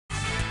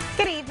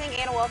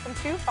and welcome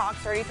to Fox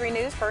 33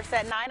 News. First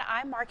at 9,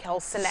 I'm Markel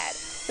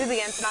Sinet. We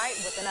begin tonight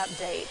with an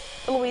update.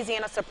 The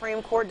Louisiana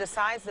Supreme Court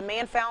decides the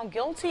man found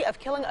guilty of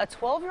killing a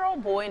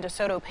 12-year-old boy in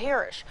DeSoto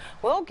Parish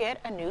will get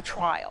a new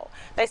trial.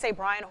 They say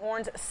Brian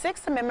Horn's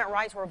Sixth Amendment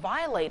rights were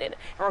violated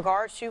in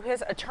regards to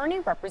his attorney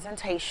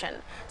representation.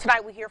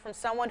 Tonight we hear from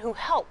someone who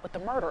helped with the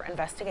murder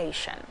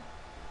investigation.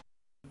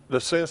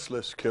 The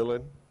senseless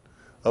killing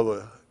of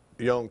a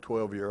young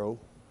 12-year-old.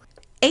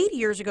 8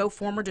 years ago,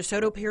 former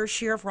DeSoto Parish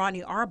Sheriff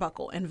Rodney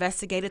Arbuckle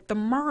investigated the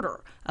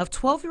murder of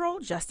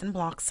 12-year-old Justin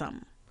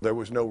Bloxam. There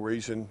was no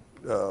reason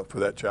for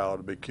that child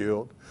to be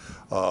killed,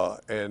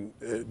 and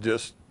it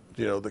just,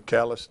 the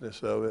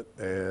callousness of it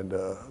and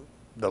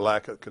the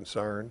lack of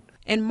concern.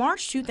 In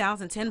March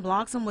 2010,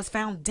 Bloxam was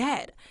found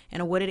dead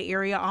in a wooded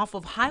area off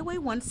of Highway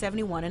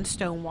 171 in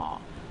Stonewall.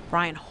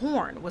 Brian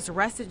Horn was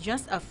arrested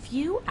just a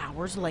few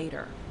hours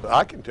later.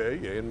 I can tell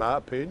you, in my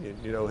opinion,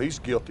 he's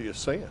guilty of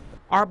sin.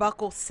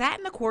 Arbuckle sat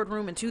in the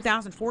courtroom in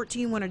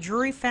 2014 when a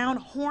jury found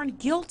Horn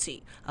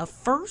guilty of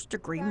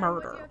first-degree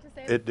murder.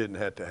 It didn't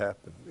have to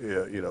happen.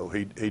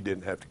 He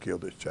didn't have to kill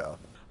this child.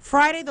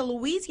 Friday, the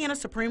Louisiana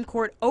Supreme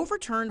Court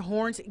overturned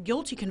Horn's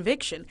guilty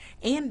conviction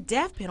and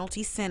death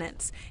penalty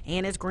sentence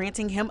and is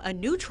granting him a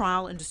new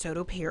trial in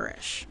DeSoto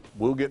Parish.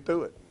 We'll get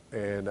through it,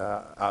 and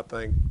I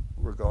think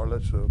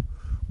regardless of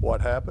what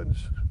happens,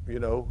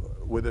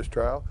 with this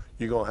trial,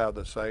 you're going to have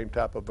the same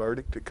type of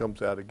verdict that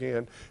comes out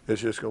again.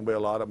 It's just going to be a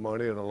lot of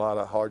money and a lot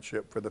of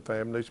hardship for the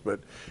families. But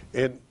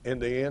in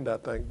the end, I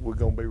think we're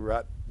going to be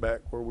right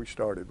back where we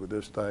started with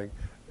this thing,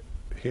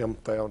 him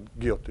found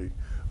guilty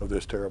of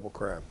this terrible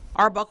crime.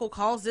 Arbuckle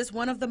calls this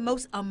one of the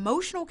most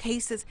emotional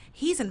cases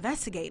he's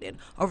investigated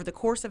over the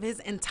course of his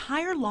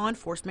entire law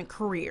enforcement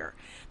career.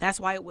 That's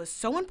why it was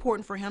so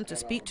important for him to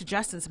speak to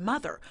Justin's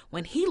mother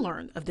when he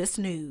learned of this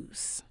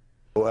news.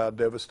 How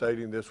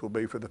devastating this will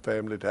be for the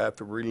family to have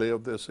to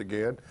relive this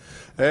again.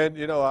 And,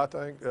 I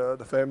think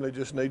the family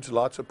just needs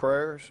lots of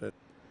prayers.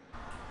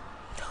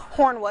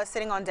 Horn was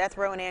sitting on death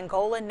row in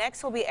Angola.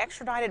 Next, will be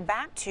extradited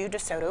back to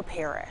DeSoto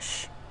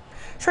Parish.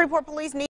 Shreveport police need